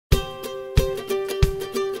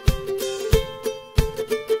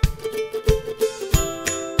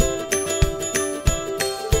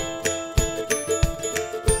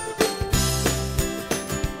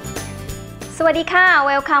Sawadee ka!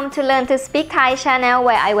 Welcome to Learn to Speak Thai channel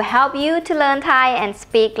where I will help you to learn Thai and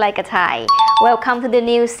speak like a Thai. Welcome to the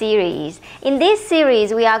new series. In this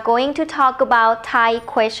series, we are going to talk about Thai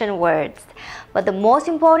question words. But the most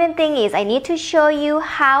important thing is I need to show you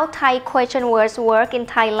how Thai question words work in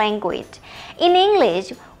Thai language. In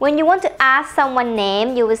English, when you want to ask someone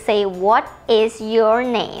name, you will say, "What is your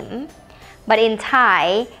name?" But in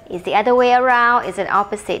Thai, it's the other way around, it's an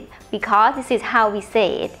opposite. Because this is how we say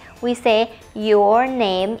it. We say, "Your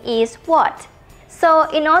name is what?" So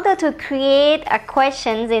in order to create a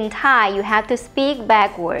questions in Thai, you have to speak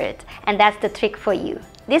backwards. And that's the trick for you.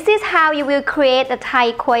 This is how you will create a Thai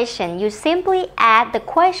question. You simply add the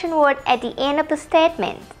question word at the end of the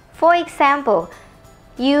statement. For example,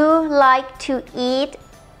 you like to eat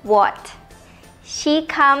what? She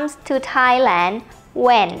comes to Thailand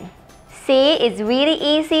when? See, it's really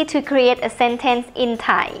easy to create a sentence in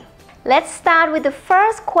Thai. Let's start with the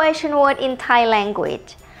first question word in Thai language.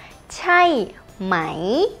 ใช่ไหม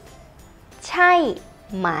ใช่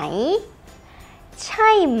ไหม ใ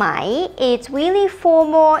ช่ไหม It's really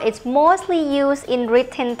formal. It's mostly used in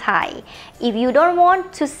written Thai. If you don't want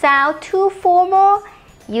to sound too formal,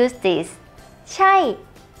 use this. ใช่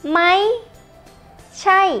ไหม ใ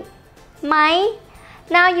ช่ไหม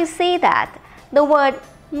Now you see that the word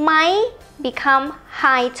ไหม become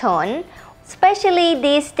high tone. Especially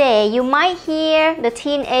these days, you might hear the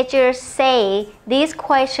teenagers say this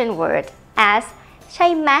question word as ใช่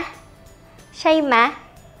ไหม ใช่ไหม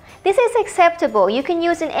This is acceptable. You can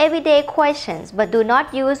use in everyday questions, but do not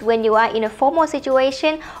use when you are in a formal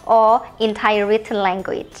situation or in Thai written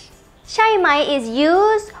language. ใช่ไหม is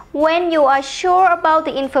used when you are sure about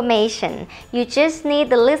the information. You just need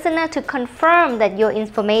the listener to confirm that your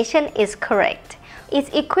information is correct. It's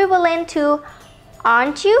equivalent to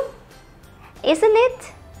aren't you? Isn't it?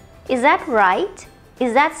 Is that right?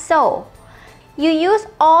 Is that so? You use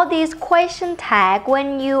all these question tags when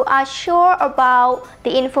you are sure about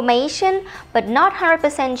the information but not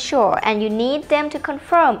 100% sure and you need them to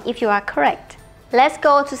confirm if you are correct. Let's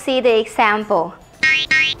go to see the example.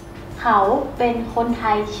 เขาเป็นคนไท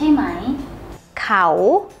ยใช่ไหม เขา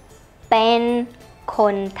เป็นค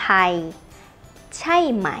นไทยใช่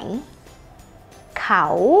ไหม เขา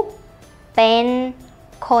เป็น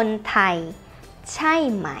คนไทยใช่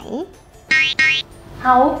ไหม เข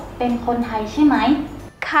าเป็นคนไทยใช่ไหม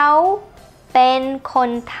เขาเป็นคน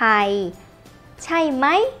ไทยใช่ไหม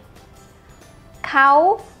เขา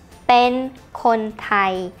เป็นคนไท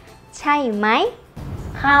ยใช่ไหม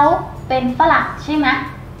เขาเป็นฝรั่งใช่ไหม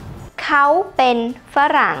เขาเป็นฝ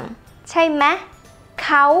รั่งใช่ไหม เ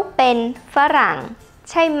ขาเป็นฝรั่ง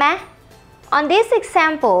ใช่ไหม On this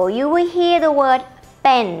example, you will hear the word "เ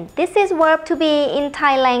ป็น" This is verb to be in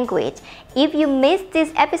Thai language. If you missed this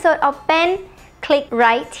episode of เป็น click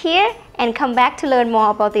right here and come back to learn more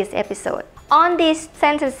about this episode. On these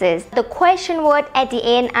sentences, the question word at the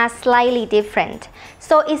end are slightly different.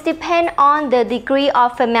 So it depends on the degree of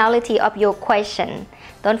familiarity of your question.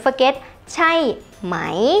 Don't forget ใช่ไหม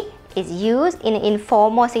is used in an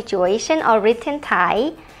informal situation or written Thai.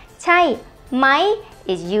 ใช่ไหม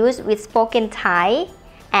is used with spoken Thai.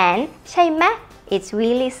 And ใช่ไหมIt's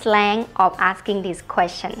really slang of asking this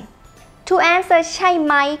question. To answer ใช่ไ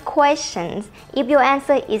หม questions, if your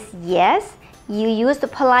answer is yes, you use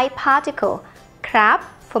the polite particle ครับ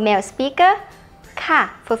for male speaker, ค่ะ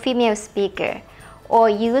for female speaker, or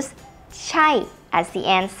use ใช่ as the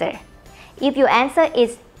answer. If your answer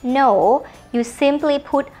is no, you simply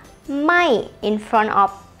put ไม่ in front of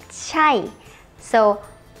ใช่ so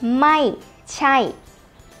ไม่ใช่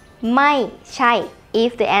ไม่ใช่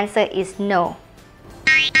if the answer is no.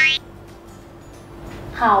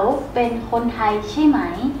 เขาเป็นคนไทยใช่ไหม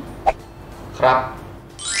ครับ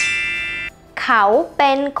เขาเ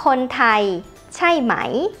ป็นคนไทยใช่ไหม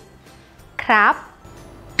ครับ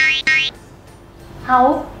เขา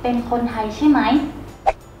เป็นคนไทยใช่ไหม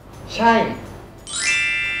ใช่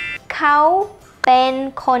เขาเป็น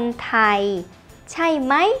คนไทยใช่ไ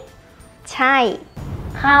หม ใช่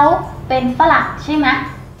เขาเป็นฝรั่งใช่ไหม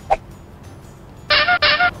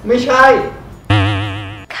ไม่ใช่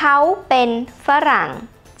เขาเป็นฝรั่ง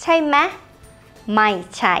ใช่ไหม ไม่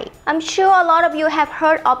ใช่ I'm sure a lot of you have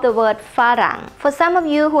heard of the word ฝรั่ง For some of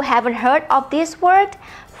you who haven't heard of this word,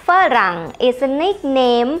 ฝรั่ง is a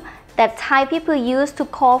nickname that Thai people use to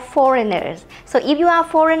call foreigners. So if you are a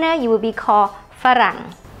foreigner, you will be called ฝรั่ง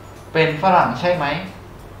เป็นฝรั่งใช่ไหม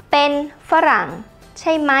เป็นฝรั่งใ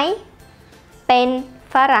ช่ไหม เป็น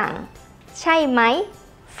ฝรั่งใช่ไหม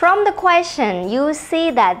ฝ From the question, you see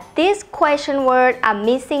that this question word are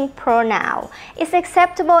missing pronoun. It's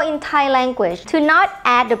acceptable in Thai language to not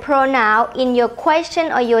add the pronoun in your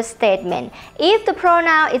question or your statement. If the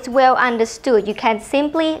pronoun is well understood, you can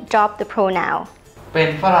simply drop the pronoun. เป็น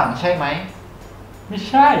ฝรั่งใช่ไหม ไม่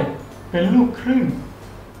ใช่ เป็นลูกครึ่ง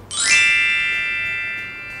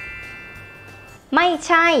ไม่ใ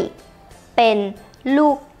ช่ เป็นลู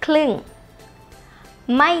กครึ่ง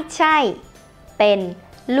ไม่ใช่ เป็น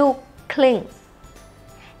ลูกครึ่ง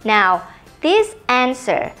Now, this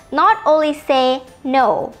answer not only say no,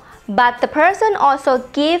 but the person also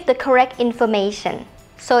give the correct information.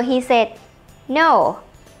 So he said, no,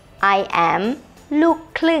 I am ลูก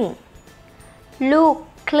ครึ่ง ลูก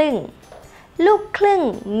ครึ่ง ลูกครึ่ง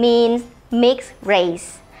means mixed race.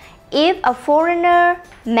 If a foreigner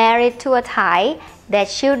married to a Thai, their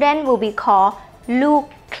children will be called ลูก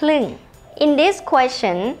ครึ่ง In this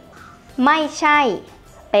question, ไม่ใช่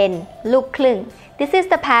เป็นลูกครึ่ง This is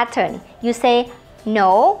the pattern. You say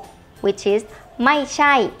no, which is ไม่ใ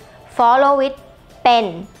ช่ follow with เป็น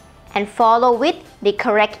and follow with the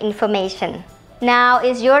correct information. Now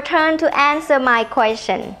it's your turn to answer my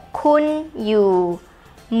question. คุณอยู่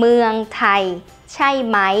เมืองไทยใช่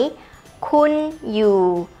ไหม คุณอยู่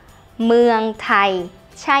เมืองไทย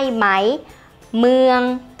ใช่ไหม เมือง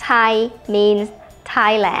ไทย means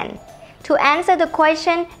Thailand. To answer the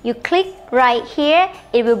question, you click right here.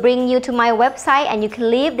 It will bring you to my website and you can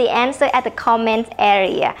leave the answer at the comment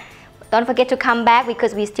area. Don't forget to come back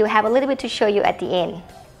because we still have a little bit to show you at the end.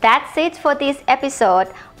 That's it for this episode.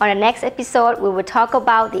 On the next episode, we will talk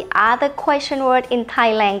about the other question word in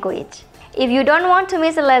Thai language. If you don't want to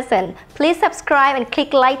miss a lesson, please subscribe and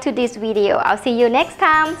click like to this video. I'll see you next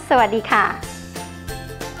time. สวัสดีค่ะ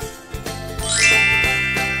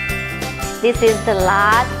This is the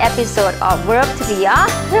last episode of Verb to Be.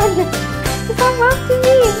 It's a verb to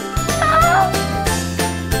be.